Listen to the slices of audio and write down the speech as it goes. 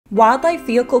Wildlife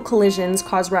vehicle collisions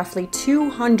cause roughly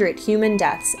 200 human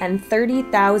deaths and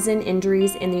 30,000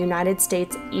 injuries in the United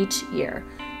States each year,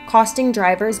 costing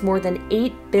drivers more than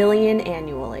 $8 billion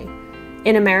annually.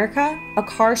 In America, a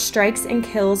car strikes and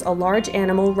kills a large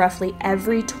animal roughly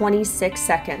every 26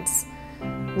 seconds.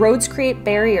 Roads create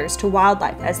barriers to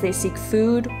wildlife as they seek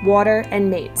food, water, and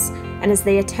mates, and as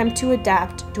they attempt to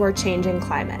adapt to our changing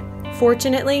climate.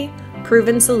 Fortunately,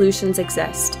 proven solutions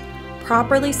exist.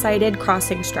 Properly sited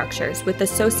crossing structures with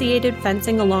associated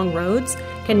fencing along roads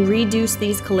can reduce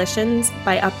these collisions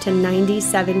by up to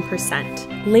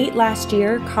 97%. Late last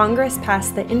year, Congress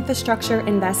passed the Infrastructure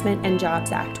Investment and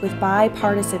Jobs Act with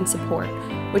bipartisan support,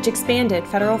 which expanded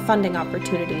federal funding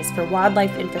opportunities for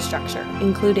wildlife infrastructure,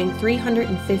 including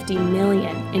 $350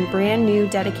 million in brand new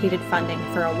dedicated funding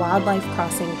for a wildlife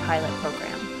crossing pilot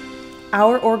program.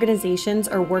 Our organizations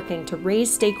are working to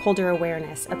raise stakeholder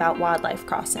awareness about wildlife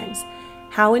crossings,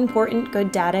 how important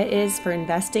good data is for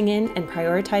investing in and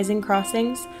prioritizing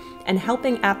crossings, and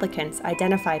helping applicants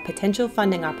identify potential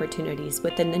funding opportunities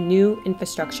within the new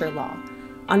infrastructure law.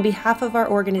 On behalf of our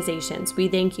organizations, we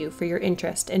thank you for your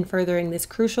interest in furthering this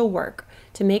crucial work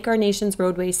to make our nation's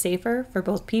roadways safer for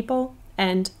both people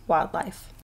and wildlife.